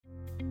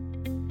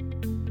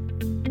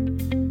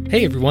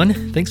Hey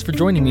everyone, thanks for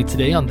joining me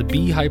today on the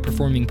Be High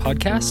Performing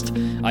podcast.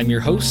 I'm your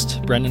host,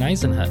 Brendan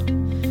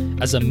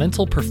Eisenhut. As a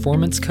mental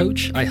performance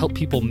coach, I help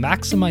people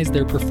maximize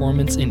their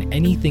performance in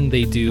anything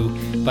they do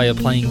by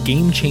applying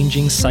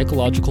game-changing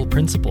psychological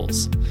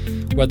principles.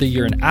 Whether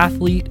you're an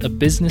athlete, a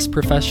business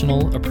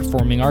professional, a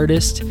performing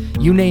artist,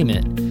 you name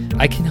it,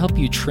 I can help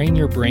you train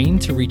your brain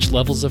to reach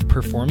levels of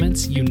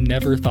performance you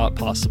never thought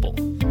possible.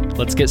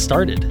 Let's get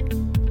started.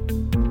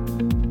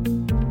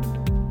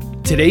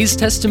 Today's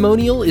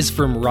testimonial is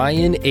from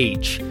Ryan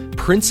H.,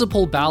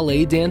 principal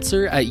ballet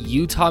dancer at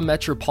Utah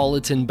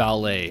Metropolitan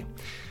Ballet.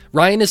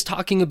 Ryan is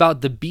talking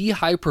about the Be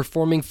High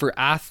Performing for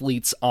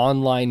Athletes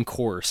online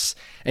course,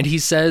 and he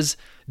says,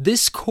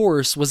 "This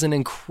course was an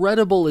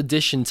incredible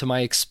addition to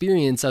my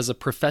experience as a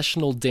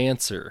professional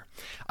dancer.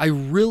 I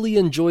really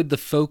enjoyed the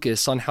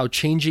focus on how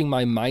changing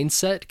my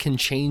mindset can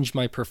change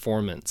my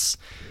performance.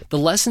 The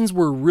lessons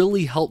were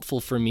really helpful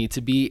for me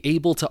to be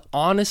able to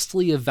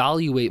honestly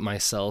evaluate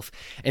myself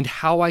and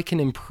how I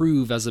can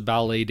improve as a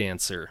ballet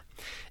dancer.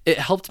 It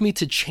helped me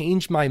to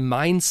change my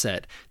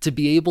mindset to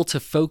be able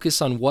to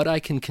focus on what I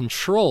can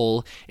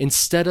control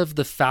instead of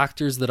the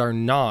factors that are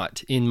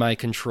not in my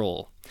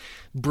control.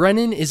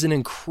 Brennan is an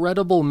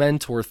incredible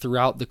mentor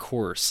throughout the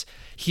course.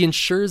 He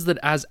ensures that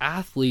as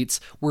athletes,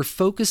 we're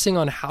focusing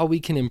on how we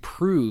can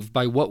improve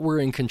by what we're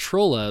in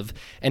control of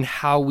and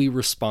how we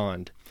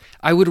respond.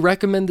 I would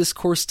recommend this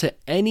course to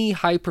any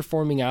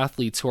high-performing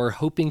athletes who are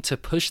hoping to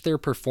push their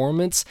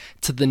performance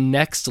to the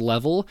next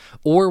level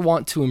or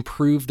want to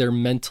improve their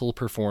mental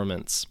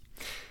performance."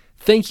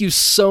 Thank you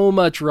so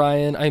much,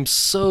 Ryan. I'm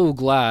so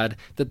glad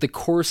that the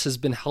course has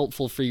been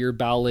helpful for your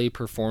ballet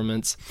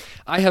performance.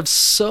 I have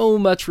so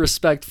much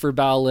respect for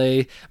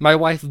ballet. My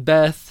wife,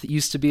 Beth,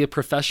 used to be a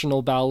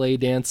professional ballet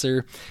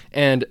dancer,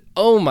 and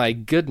oh my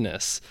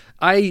goodness,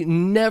 I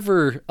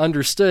never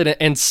understood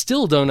and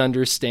still don't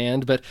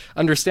understand, but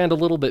understand a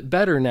little bit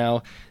better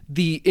now,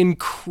 the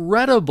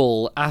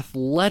incredible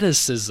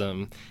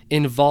athleticism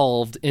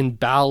involved in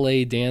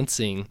ballet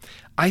dancing.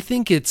 I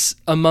think it's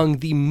among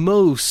the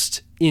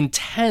most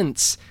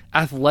intense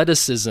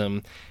athleticism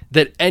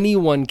that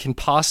anyone can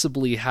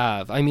possibly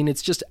have. I mean,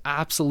 it's just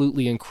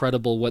absolutely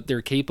incredible what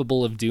they're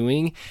capable of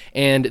doing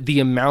and the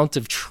amount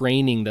of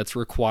training that's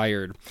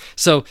required.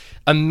 So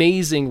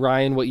amazing,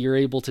 Ryan, what you're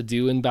able to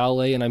do in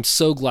ballet, and I'm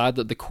so glad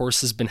that the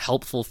course has been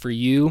helpful for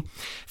you.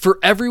 For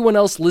everyone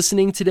else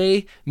listening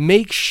today,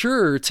 make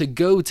sure to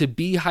go to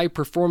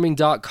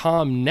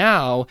BeHighPerforming.com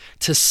now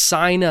to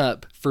sign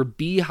up for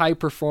Be High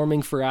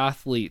Performing for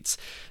Athletes.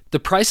 The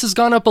price has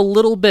gone up a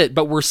little bit,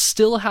 but we're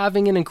still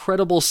having an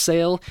incredible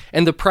sale,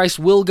 and the price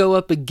will go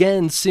up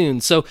again soon.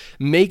 So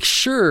make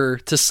sure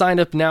to sign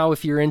up now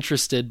if you're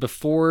interested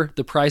before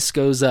the price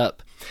goes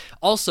up.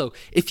 Also,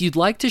 if you'd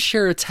like to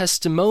share a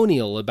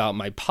testimonial about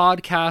my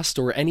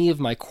podcast or any of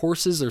my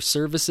courses or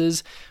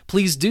services,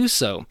 please do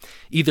so,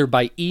 either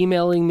by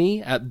emailing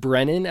me at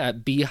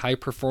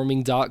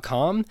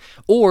brennan@behighperforming.com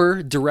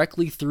or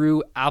directly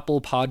through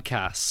Apple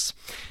Podcasts.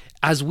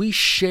 As we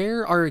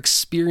share our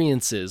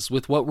experiences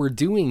with what we're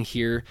doing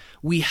here,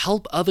 we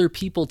help other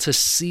people to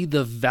see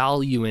the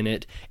value in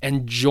it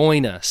and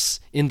join us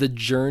in the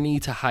journey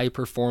to high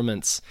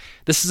performance.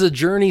 This is a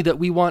journey that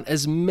we want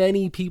as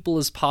many people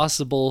as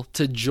possible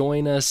to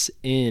join us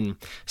in.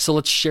 So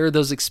let's share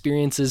those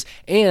experiences,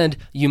 and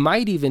you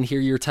might even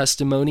hear your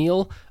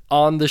testimonial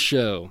on the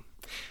show.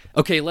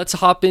 Okay, let's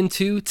hop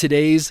into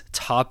today's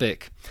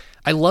topic.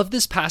 I love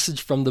this passage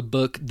from the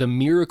book The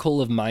Miracle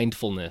of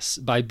Mindfulness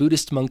by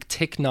Buddhist monk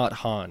Thich Nhat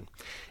Hanh.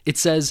 It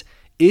says,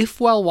 "If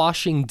while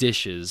washing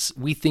dishes,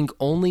 we think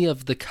only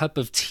of the cup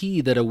of tea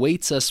that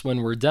awaits us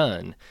when we're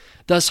done,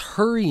 thus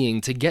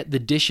hurrying to get the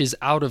dishes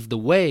out of the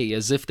way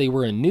as if they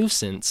were a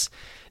nuisance,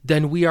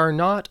 then we are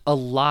not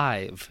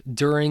alive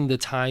during the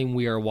time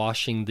we are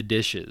washing the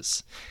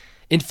dishes.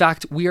 In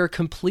fact, we are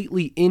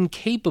completely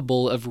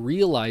incapable of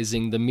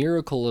realizing the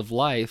miracle of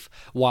life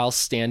while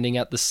standing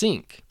at the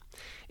sink.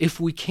 If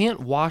we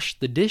can't wash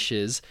the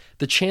dishes,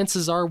 the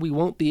chances are we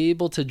won't be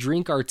able to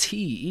drink our tea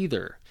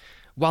either.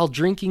 While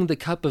drinking the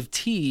cup of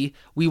tea,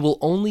 we will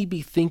only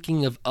be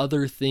thinking of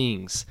other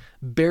things,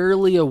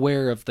 barely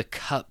aware of the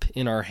cup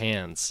in our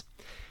hands.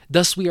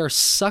 Thus, we are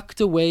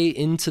sucked away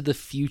into the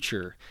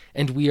future,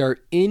 and we are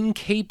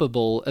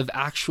incapable of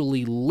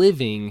actually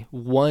living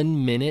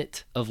 1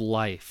 minute of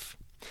life."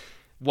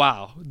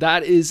 Wow,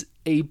 that is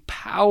a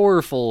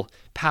powerful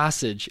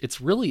passage. It's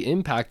really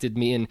impacted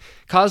me and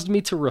caused me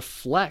to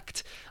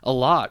reflect a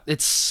lot.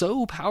 It's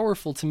so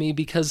powerful to me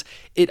because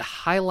it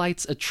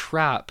highlights a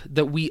trap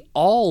that we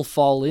all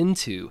fall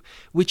into,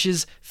 which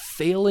is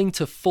failing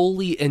to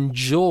fully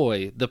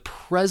enjoy the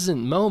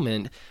present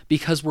moment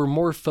because we're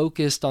more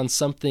focused on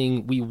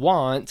something we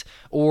want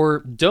or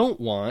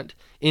don't want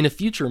in a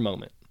future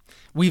moment.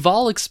 We've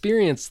all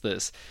experienced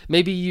this.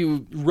 Maybe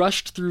you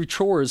rushed through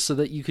chores so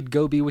that you could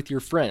go be with your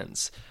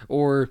friends,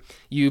 or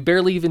you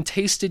barely even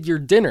tasted your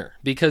dinner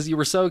because you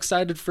were so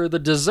excited for the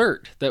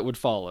dessert that would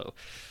follow,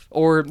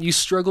 or you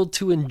struggled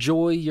to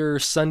enjoy your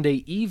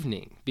Sunday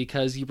evening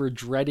because you were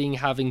dreading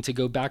having to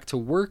go back to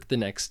work the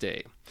next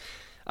day.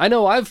 I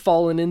know I've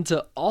fallen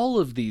into all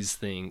of these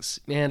things,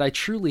 and I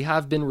truly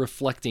have been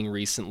reflecting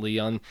recently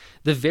on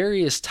the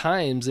various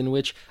times in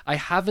which I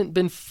haven't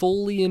been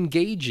fully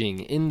engaging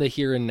in the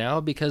here and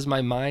now because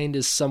my mind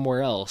is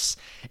somewhere else.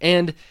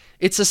 And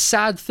it's a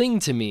sad thing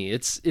to me.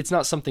 It's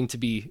not something to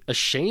be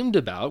ashamed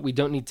about. We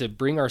don't need to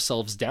bring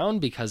ourselves down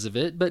because of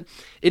it, but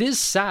it is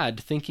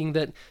sad thinking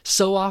that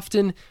so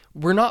often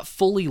we're not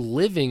fully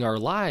living our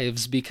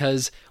lives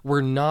because we're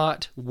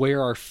not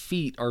where our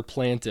feet are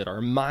planted.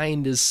 Our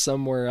mind is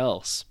somewhere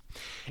else.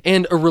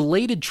 And a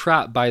related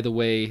trap, by the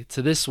way,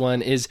 to this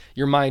one is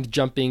your mind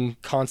jumping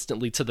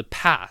constantly to the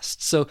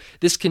past. So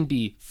this can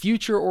be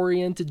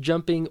future-oriented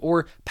jumping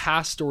or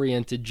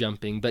past-oriented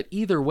jumping. But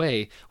either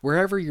way,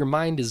 wherever your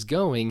mind is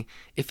going,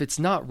 if it's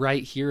not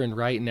right here and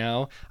right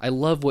now, I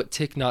love what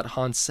Thich Nhat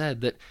Hanh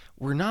said, that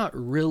we're not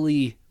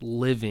really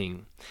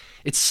living.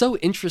 It's so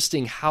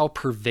interesting how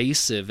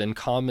pervasive and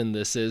common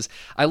this is.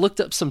 I looked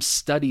up some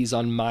studies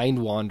on mind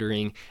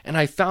wandering, and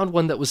I found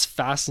one that was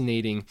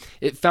fascinating.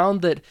 It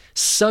found that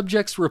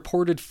subjects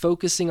reported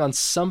focusing on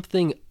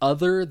something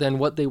other than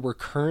what they were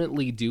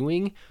currently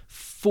doing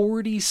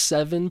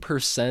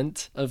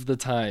 47% of the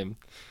time.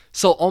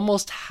 So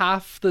almost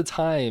half the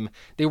time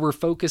they were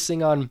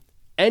focusing on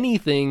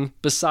anything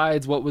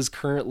besides what was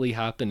currently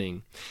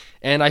happening.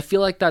 And I feel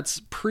like that's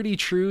pretty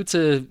true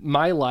to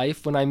my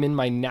life when I'm in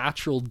my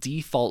natural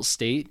default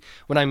state.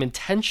 When I'm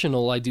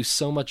intentional, I do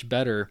so much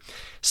better.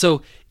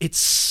 So it's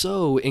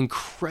so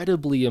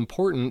incredibly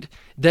important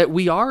that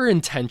we are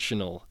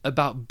intentional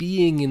about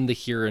being in the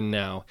here and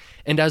now.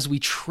 And as we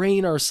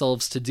train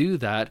ourselves to do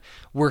that,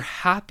 we're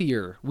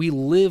happier. We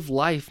live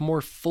life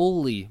more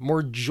fully,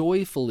 more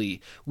joyfully.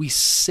 We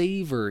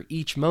savor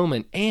each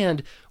moment,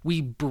 and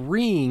we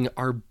bring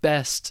our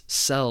best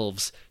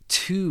selves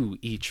to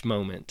each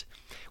moment.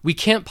 We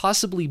can't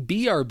possibly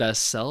be our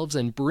best selves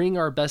and bring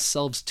our best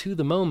selves to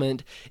the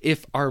moment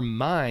if our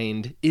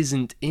mind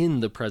isn't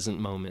in the present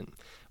moment.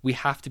 We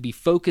have to be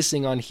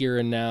focusing on here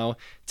and now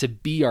to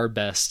be our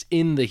best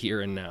in the here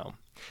and now.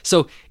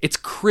 So it's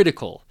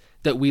critical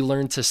that we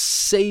learn to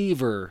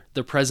savor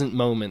the present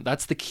moment.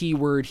 That's the key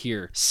word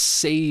here,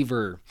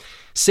 savor.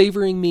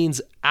 Savoring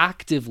means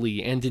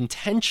actively and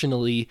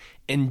intentionally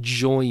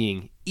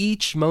enjoying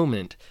each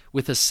moment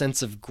with a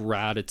sense of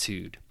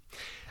gratitude.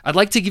 I'd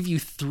like to give you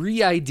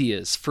 3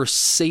 ideas for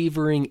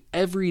savoring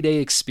everyday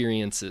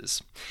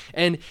experiences.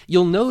 And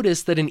you'll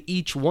notice that in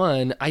each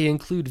one, I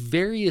include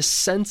various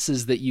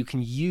senses that you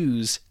can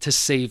use to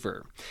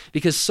savor.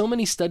 Because so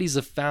many studies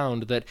have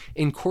found that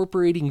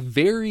incorporating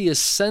various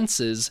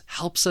senses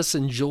helps us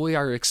enjoy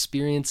our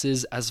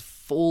experiences as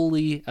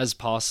fully as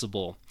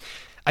possible.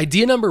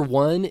 Idea number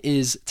 1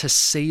 is to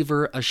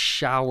savor a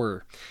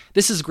shower.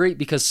 This is great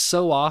because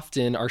so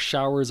often our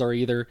showers are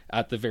either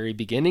at the very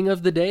beginning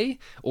of the day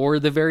or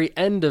the very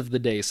end of the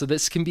day. So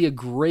this can be a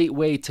great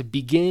way to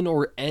begin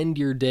or end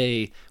your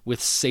day with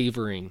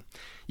savoring.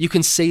 You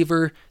can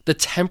savor the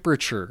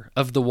temperature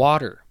of the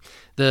water,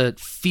 the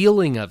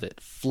feeling of it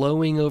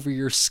flowing over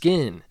your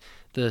skin,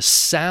 the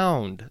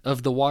sound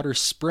of the water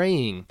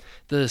spraying,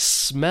 the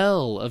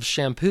smell of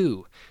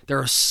shampoo. There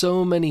are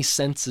so many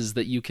senses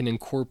that you can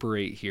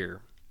incorporate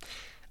here.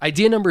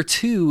 Idea number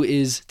 2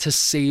 is to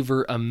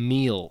savor a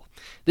meal.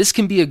 This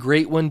can be a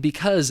great one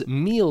because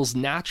meals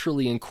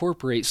naturally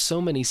incorporate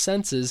so many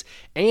senses,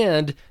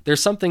 and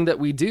there's something that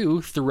we do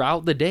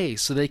throughout the day,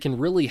 so they can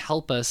really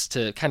help us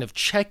to kind of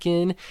check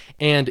in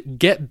and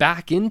get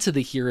back into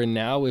the here and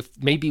now if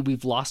maybe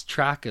we've lost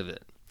track of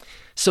it.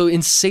 So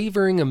in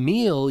savoring a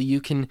meal,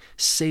 you can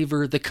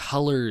savor the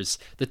colors,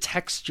 the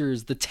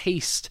textures, the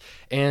taste,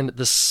 and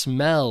the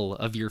smell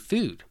of your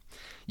food.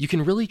 You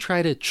can really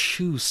try to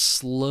chew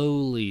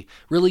slowly,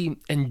 really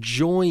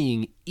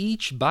enjoying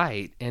each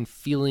bite and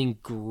feeling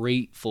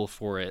grateful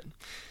for it.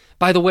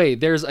 By the way,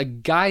 there's a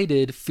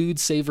guided food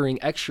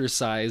savoring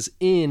exercise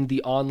in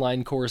the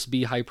online course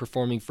Be High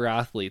Performing for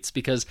Athletes,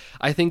 because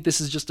I think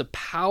this is just a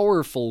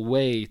powerful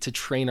way to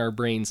train our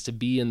brains to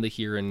be in the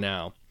here and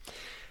now.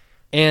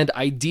 And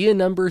idea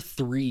number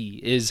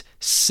 3 is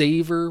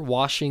savor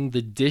washing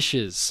the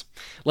dishes.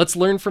 Let's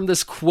learn from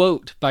this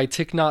quote by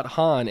Thich Nhat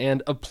Hanh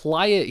and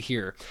apply it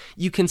here.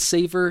 You can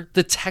savor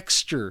the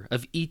texture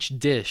of each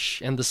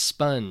dish and the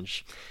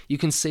sponge. You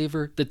can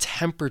savor the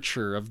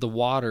temperature of the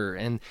water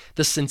and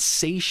the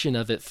sensation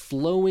of it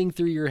flowing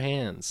through your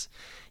hands.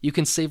 You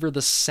can savor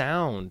the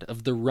sound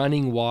of the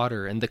running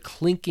water and the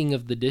clinking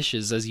of the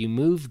dishes as you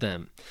move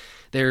them.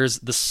 There's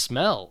the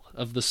smell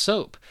of the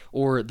soap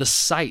or the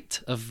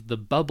sight of the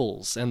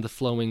bubbles and the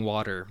flowing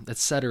water,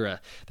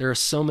 etc. There are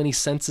so many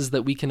senses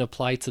that we can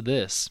apply to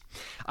this.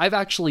 I've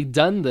actually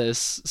done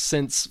this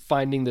since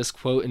finding this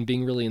quote and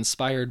being really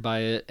inspired by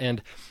it.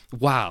 And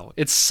wow,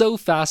 it's so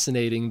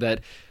fascinating that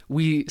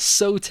we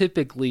so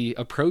typically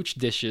approach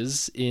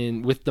dishes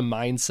with the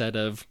mindset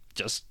of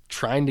just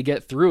trying to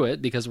get through it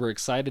because we're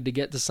excited to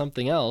get to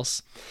something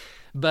else.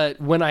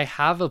 But when I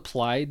have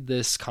applied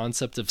this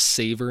concept of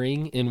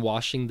savoring in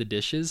washing the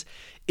dishes,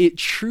 it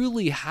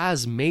truly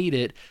has made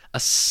it a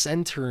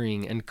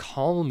centering and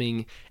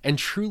calming and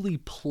truly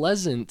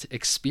pleasant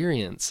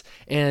experience.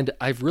 And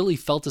I've really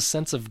felt a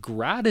sense of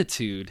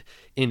gratitude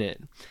in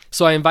it.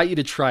 So I invite you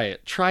to try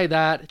it. Try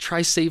that.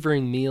 Try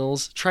savoring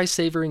meals. Try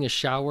savoring a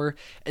shower.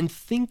 And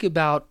think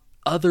about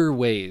other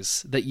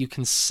ways that you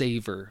can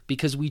savor,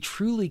 because we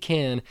truly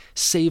can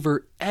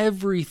savor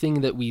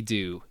everything that we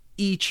do,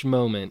 each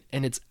moment,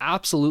 and it's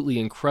absolutely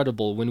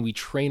incredible when we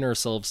train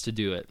ourselves to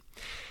do it.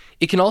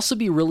 It can also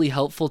be really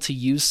helpful to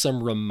use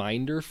some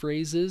reminder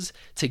phrases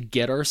to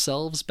get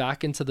ourselves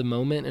back into the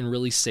moment and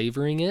really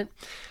savoring it.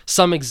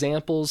 Some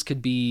examples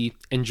could be,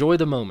 enjoy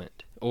the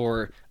moment,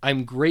 or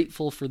I'm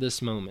grateful for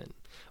this moment.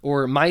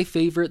 Or my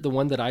favorite, the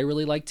one that I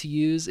really like to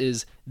use,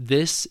 is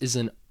this is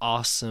an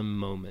awesome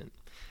moment.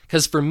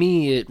 Because for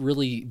me, it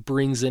really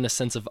brings in a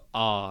sense of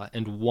awe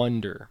and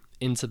wonder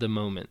into the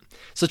moment.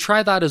 So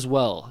try that as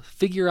well.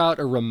 Figure out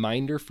a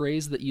reminder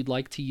phrase that you'd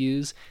like to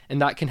use,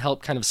 and that can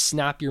help kind of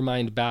snap your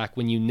mind back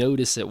when you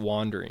notice it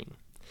wandering.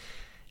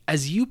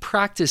 As you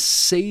practice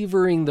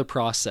savoring the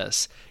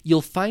process,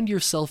 you'll find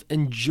yourself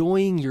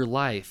enjoying your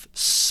life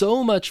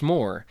so much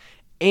more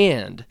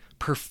and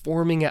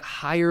performing at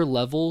higher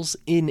levels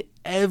in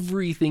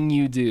everything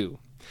you do.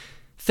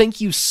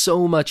 Thank you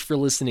so much for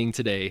listening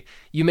today.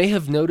 You may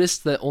have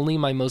noticed that only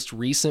my most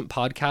recent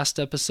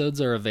podcast episodes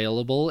are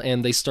available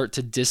and they start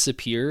to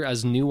disappear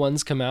as new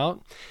ones come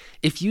out.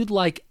 If you'd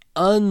like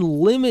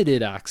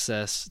unlimited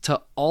access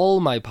to all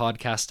my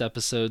podcast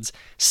episodes,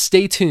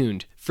 stay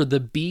tuned for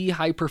the Be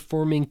High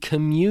Performing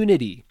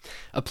Community,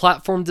 a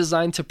platform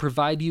designed to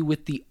provide you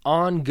with the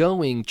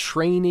ongoing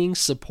training,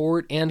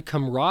 support, and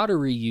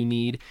camaraderie you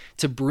need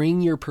to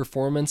bring your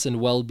performance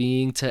and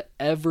well-being to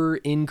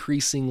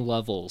ever-increasing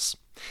levels.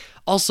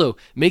 Also,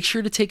 make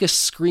sure to take a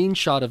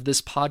screenshot of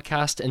this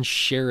podcast and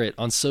share it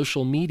on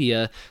social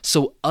media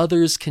so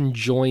others can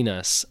join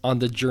us on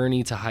the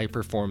journey to high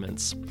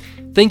performance.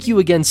 Thank you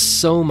again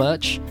so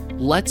much.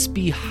 Let's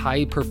be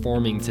high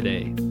performing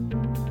today.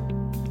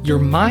 Your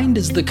mind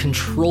is the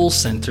control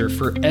center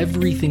for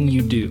everything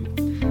you do.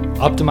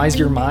 Optimize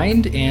your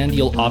mind and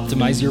you'll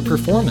optimize your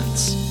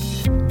performance.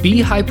 Be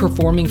High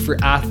Performing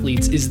for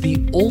Athletes is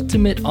the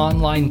ultimate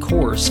online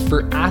course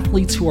for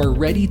athletes who are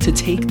ready to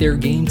take their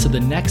game to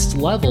the next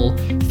level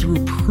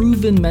through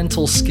proven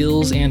mental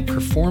skills and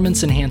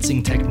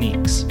performance-enhancing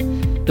techniques.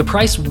 The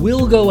price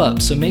will go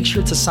up, so make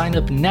sure to sign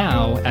up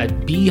now at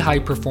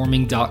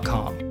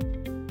behighperforming.com.